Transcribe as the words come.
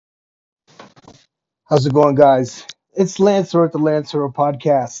How's it going, guys? It's Lancer at the Lancer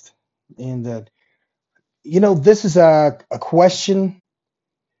podcast. And, this is a question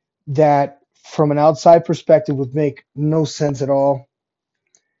that, from an outside perspective, would make no sense at all.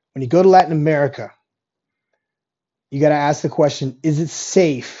 When you go to Latin America, you got to ask the question, is it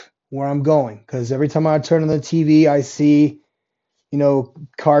safe where I'm going? Because every time I turn on the TV, I see,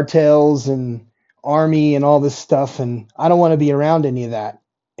 cartels and army and all this stuff. And I don't want to be around any of that.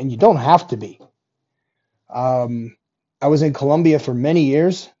 And you don't have to be. Um, I was in Colombia for many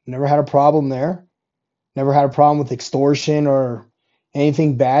years, never had a problem there. Never had a problem with extortion or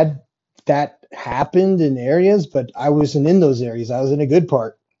anything bad that happened in areas, but I wasn't in those areas. I was in a good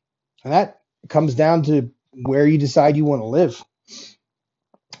part. And that comes down to where you decide you want to live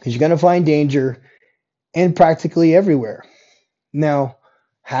because you're going to find danger in practically everywhere. Now,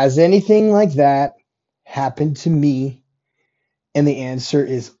 has anything like that happened to me? And the answer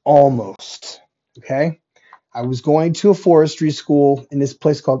is almost. Okay. I was going to a forestry school in this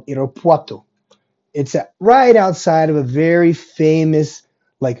place called Irapuato. It's right outside of a very famous,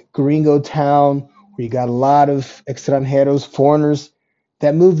 like, gringo town where you got a lot of extranjeros, foreigners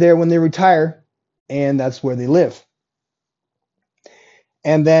that move there when they retire, and that's where they live.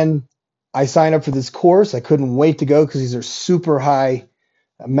 And then I signed up for this course. I couldn't wait to go because these are super high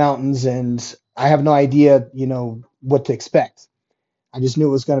mountains, and I have no idea, what to expect. I just knew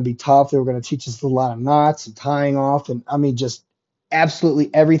it was going to be tough. They were going to teach us a lot of knots and tying off, and I mean, just absolutely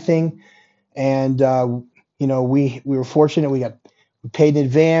everything. And we were fortunate. We paid in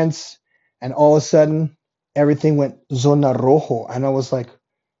advance, and all of a sudden everything went zona rojo, and I was like,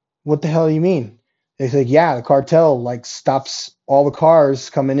 "What the hell do you mean?" They said, "Yeah, the cartel like stops all the cars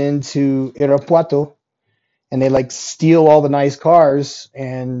coming into Irapuato, and they like steal all the nice cars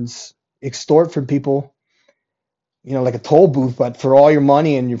and extort from people, like a toll booth, but for all your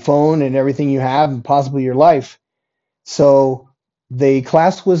money and your phone and everything you have, and possibly your life." So the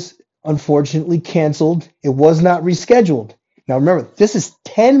class was unfortunately canceled. It was not rescheduled. Now remember, this is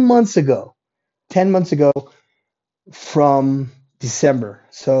 10 months ago. 10 months ago from December.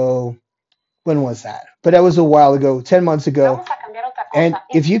 So when was that? But that was a while ago, 10 months ago. And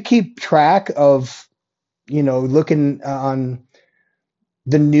if you keep track of, looking on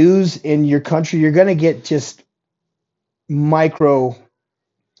the news in your country, you're going to get just micro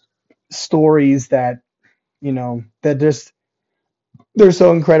stories that, that just they're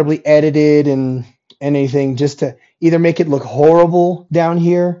so incredibly edited and anything just to either make it look horrible down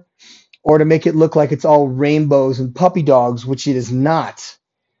here or to make it look like it's all rainbows and puppy dogs, which it is not.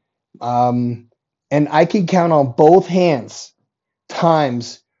 Um, and I can count on both hands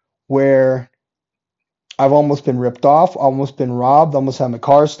times where I've almost been ripped off, almost been robbed, almost had my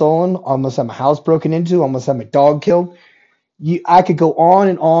car stolen, almost had my house broken into, almost had my dog killed. I could go on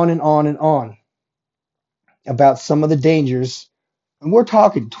and on and on and on about some of the dangers, and we're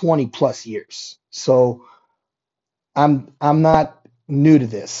talking 20 plus years. So I'm not new to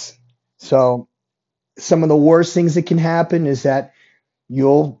this. So some of the worst things that can happen is that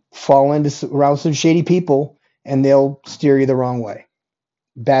you'll fall into around some shady people and they'll steer you the wrong way.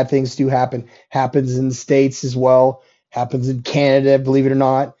 Bad things do happen. Happens in the States as well. Happens in Canada, believe it or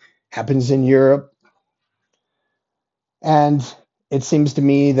not. Happens in Europe. And it seems to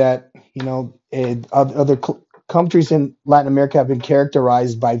me that, other countries in Latin America have been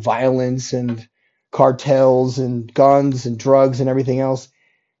characterized by violence and cartels and guns and drugs and everything else.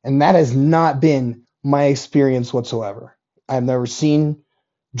 And that has not been my experience whatsoever. I've never seen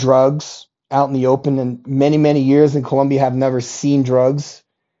drugs out in the open in many, many years in Colombia. Have never seen drugs.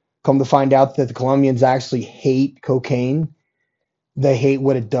 Come to find out that the Colombians actually hate cocaine. They hate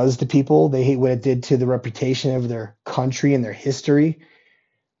what it does to people. They hate what it did to the reputation of their country and their history.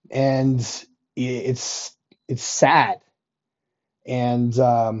 And it's sad. And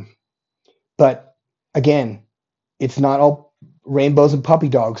but again, it's not all rainbows and puppy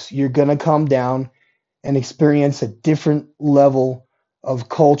dogs. You're gonna come down and experience a different level of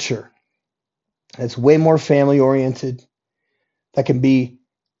culture that's way more family oriented, that can be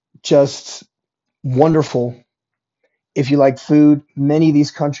just wonderful. If you like food, many of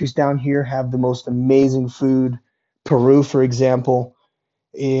these countries down here have the most amazing food. Peru, for example,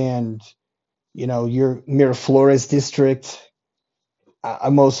 and your Miraflores district,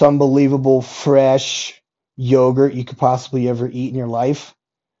 a most unbelievable fresh yogurt you could possibly ever eat in your life.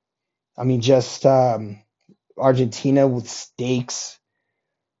 I mean, just Argentina with steaks.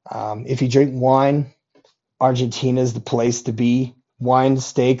 If you drink wine, Argentina is the place to be. Wine,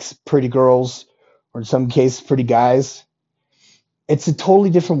 steaks, pretty girls, or in some cases, pretty guys. It's a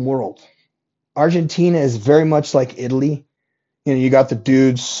totally different world. Argentina is very much like Italy. You got the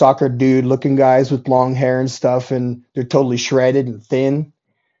dudes, soccer dude looking guys with long hair and stuff, and they're totally shredded and thin.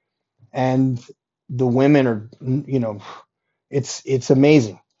 And the women are, it's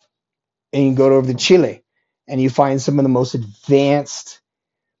amazing. And you go over to Chile, and you find some of the most advanced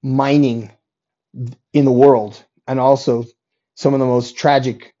mining in the world, and also some of the most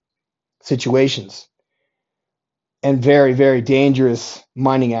tragic situations. And very, very dangerous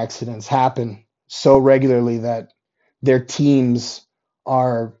mining accidents happen so regularly that their teams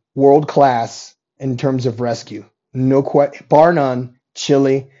are world class in terms of rescue. Bar none,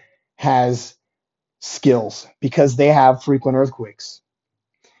 Chile has skills because they have frequent earthquakes.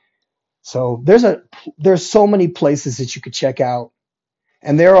 So there's so many places that you could check out,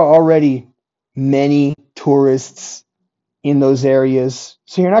 and there are already many tourists in those areas.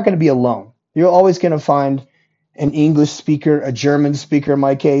 So you're not going to be alone. You're always going to find an English speaker, a German speaker in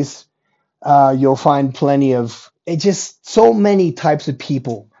my case. You'll find plenty of just so many types of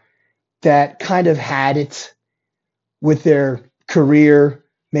people that kind of had it with their career.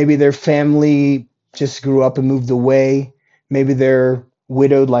 Maybe their family just grew up and moved away. Maybe they're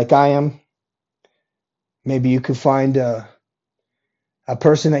widowed like I am. Maybe you could find a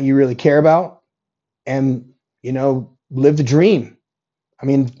person that you really care about and, live the dream. I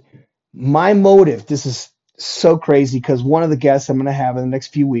mean, my motive, this is so crazy because one of the guests I'm going to have in the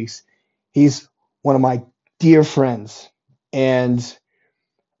next few weeks, he's one of my dear friends. And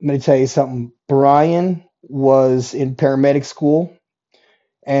I'm going to tell you something. Brian was in paramedic school.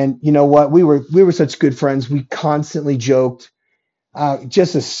 And you know what? We were such good friends. We constantly joked.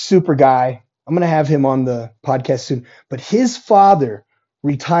 Just a super guy. I'm going to have him on the podcast soon. But his father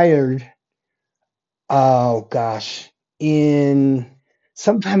retired, oh gosh, in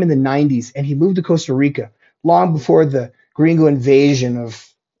sometime in the 90s, and he moved to Costa Rica long before the Gringo invasion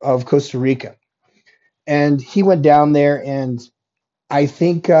of Costa Rica. And he went down there, and I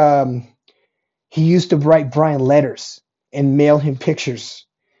think he used to write Brian letters and mail him pictures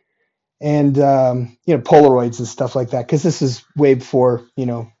and Polaroids and stuff like that, because this is way before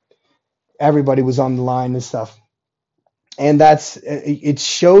everybody was on the line and stuff. And it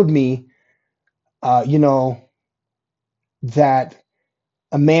showed me, that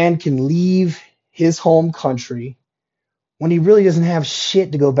a man can leave his home country when he really doesn't have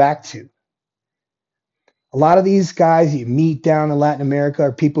shit to go back to. A lot of these guys you meet down in Latin America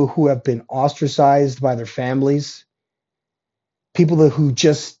are people who have been ostracized by their families, people who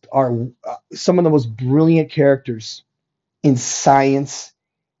just are some of the most brilliant characters in science,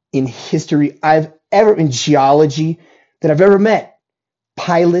 in history, in geology that I've ever met.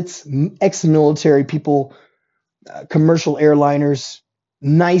 Pilots, ex-military people, commercial airliners,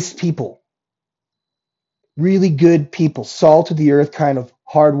 nice people, really good people, salt of the earth kind of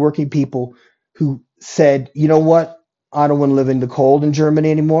hardworking people who said, you know what, I don't want to live in the cold in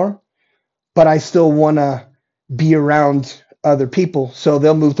Germany anymore, but I still want to be around other people. So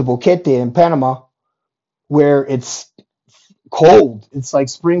they'll move to Boquete in Panama, where it's cold. It's like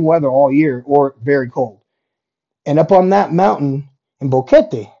spring weather all year or very cold. And up on that mountain in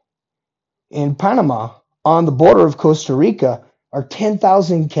Boquete in Panama, on the border of Costa Rica, are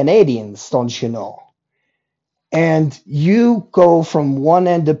 10,000 Canadians, don't you know? And you go from one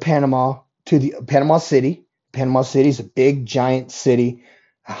end of Panama to the Panama City. Panama City is a big, giant city.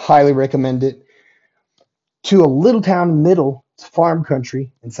 I highly recommend it. To a little town in the middle, it's farm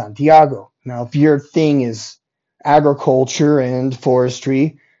country in Santiago. Now, if your thing is agriculture and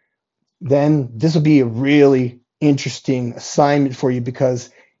forestry, then this will be a really interesting assignment for you because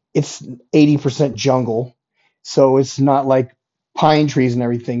it's 80% jungle. So it's not like pine trees and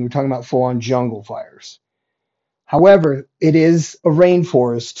everything. We're talking about full-on jungle fires. However, it is a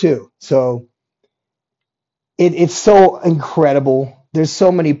rainforest too. So it's so incredible. There's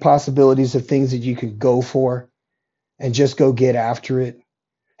so many possibilities of things that you can go for and just go get after it.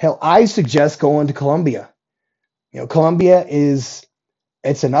 Hell, I suggest going to Colombia. Colombia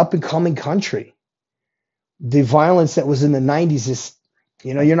it's an up and coming country. The violence that was in the 90s is,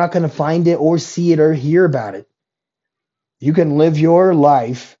 you're not going to find it or see it or hear about it. You can live your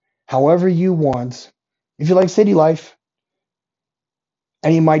life however you want. If you like city life,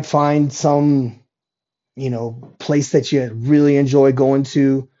 and you might find some, place that you really enjoy going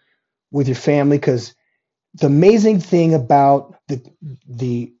to with your family. Because the amazing thing about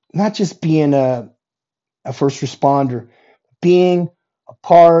the not just being a first responder, being a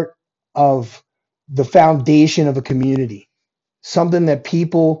part of the foundation of a community, something that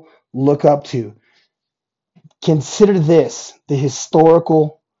people look up to. Consider this, the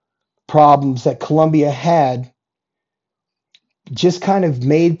historical problems that Colombia had just kind of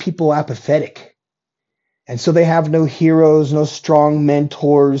made people apathetic. And so they have no heroes, no strong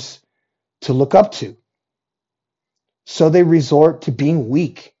mentors to look up to. So they resort to being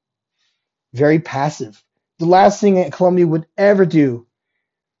weak, very passive. The last thing that Colombia would ever do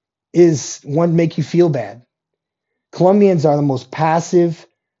is one make you feel bad. Colombians are the most passive,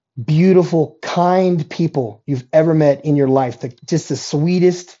 beautiful, kind people you've ever met in your life. Just the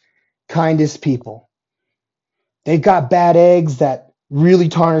sweetest, kindest people. They've got bad eggs that really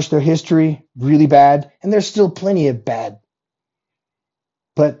tarnish their history really bad, and there's still plenty of bad.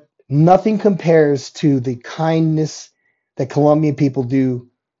 But nothing compares to the kindness that Colombian people do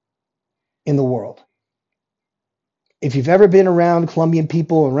in the world. If you've ever been around Colombian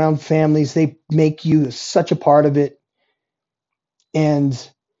people, around families, they make you such a part of it. And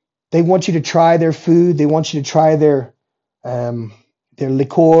they want you to try their food. They want you to try their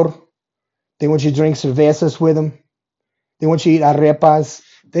licor. They want you to drink cervezas with them. They want you to eat arepas.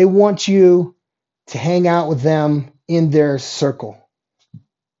 They want you to hang out with them in their circle.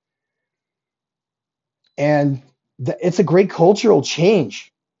 And it's a great cultural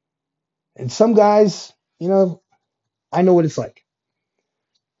change. And some guys, I know what it's like.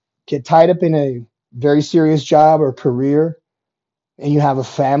 Get tied up in a very serious job or career, and you have a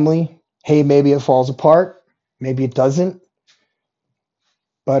family. Hey, maybe it falls apart. Maybe it doesn't.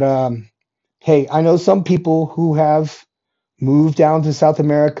 But hey, I know some people who have moved down to South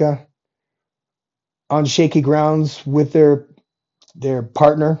America on shaky grounds with their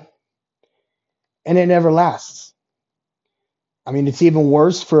partner, and it never lasts. I mean, it's even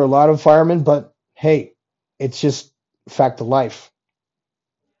worse for a lot of firemen, but hey, it's just a fact of life.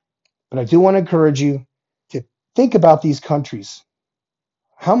 But I do want to encourage you to think about these countries.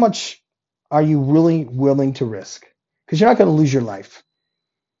 How much are you really willing to risk? Because you're not going to lose your life.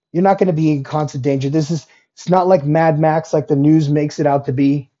 You're not going to be in constant danger. It's not like Mad Max, like the news makes it out to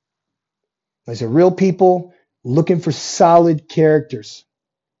be. These are real people looking for solid characters,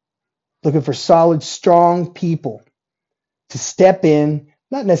 looking for solid, strong people to step in,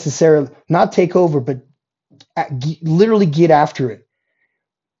 not necessarily, not take over, but literally get after it.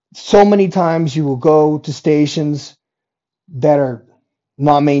 So many times you will go to stations that are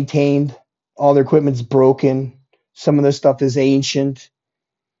not maintained. All their equipment's broken. Some of their stuff is ancient.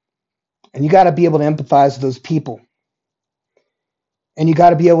 And you got to be able to empathize with those people. And you got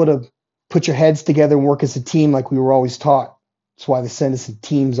to be able to put your heads together and work as a team like we were always taught. That's why they send us in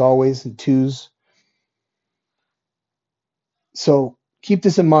teams always, in twos. So keep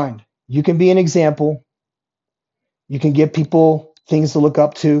this in mind. You can be an example. You can give people things to look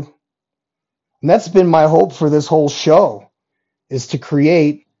up to. And that's been my hope for this whole show, is to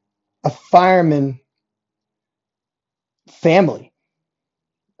create a fireman family,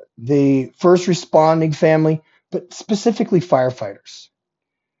 the first responding family, but specifically firefighters.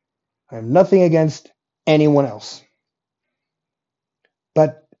 I have nothing against anyone else.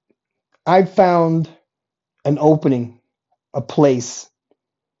 But I found an opening, a place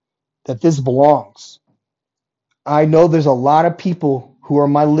that this belongs. I know there's a lot of people who are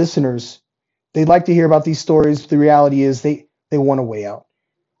my listeners. They'd like to hear about these stories. The reality is they want a way out.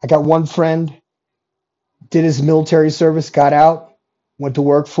 I got one friend, did his military service, got out, went to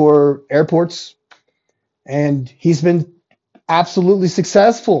work for airports, and he's been absolutely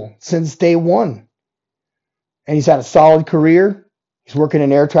successful since day one. And he's had a solid career. He's working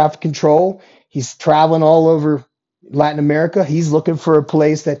in air traffic control. He's traveling all over Latin America. He's looking for a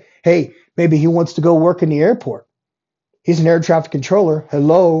place that, hey, maybe he wants to go work in the airport. He's an air traffic controller.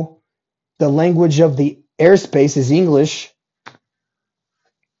 Hello. The language of the airspace is English.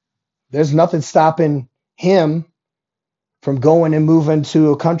 There's nothing stopping him from going and moving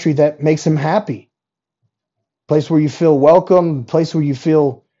to a country that makes him happy. Place where you feel welcome, place where you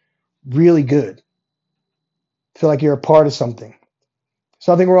feel really good. Feel like you're a part of something. There's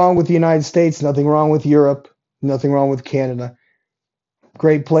nothing wrong with the United States, nothing wrong with Europe, nothing wrong with Canada.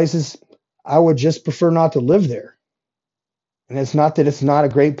 Great places. I would just prefer not to live there. And it's not that it's not a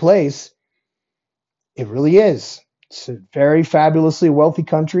great place. It really is. It's a very fabulously wealthy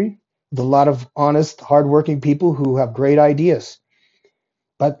country with a lot of honest, hardworking people who have great ideas.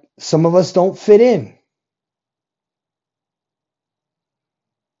 But some of us don't fit in.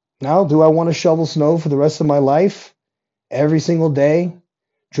 Now, do I want to shovel snow for the rest of my life? Every single day,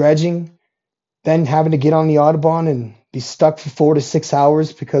 dredging, then having to get on the Autobahn and be stuck for 4 to 6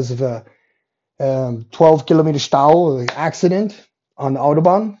 hours because of a 12-kilometer stau or accident on the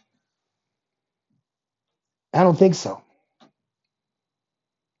Autobahn? I don't think so.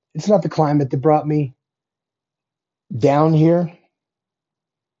 It's not the climate that brought me down here.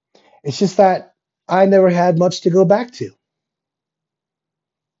 It's just that I never had much to go back to.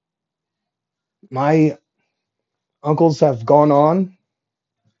 My uncles have gone on.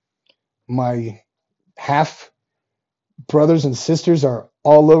 My half brothers and sisters are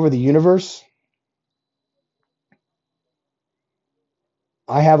all over the universe.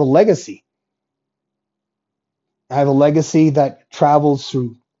 I have a legacy. I have a legacy that travels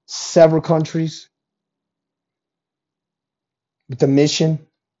through several countries with a mission.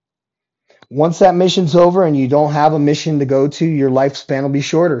 Once that mission's over and you don't have a mission to go to, your lifespan will be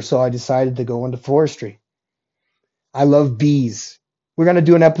shorter. So I decided to go into forestry. I love bees. We're going to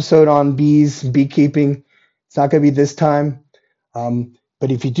do an episode on bees, beekeeping. It's not going to be this time. But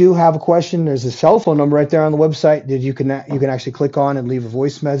if you do have a question, there's a cell phone number right there on the website that you can actually click on and leave a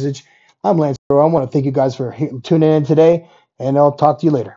voice message. I'm Lance. I want to thank you guys for tuning in today, and I'll talk to you later.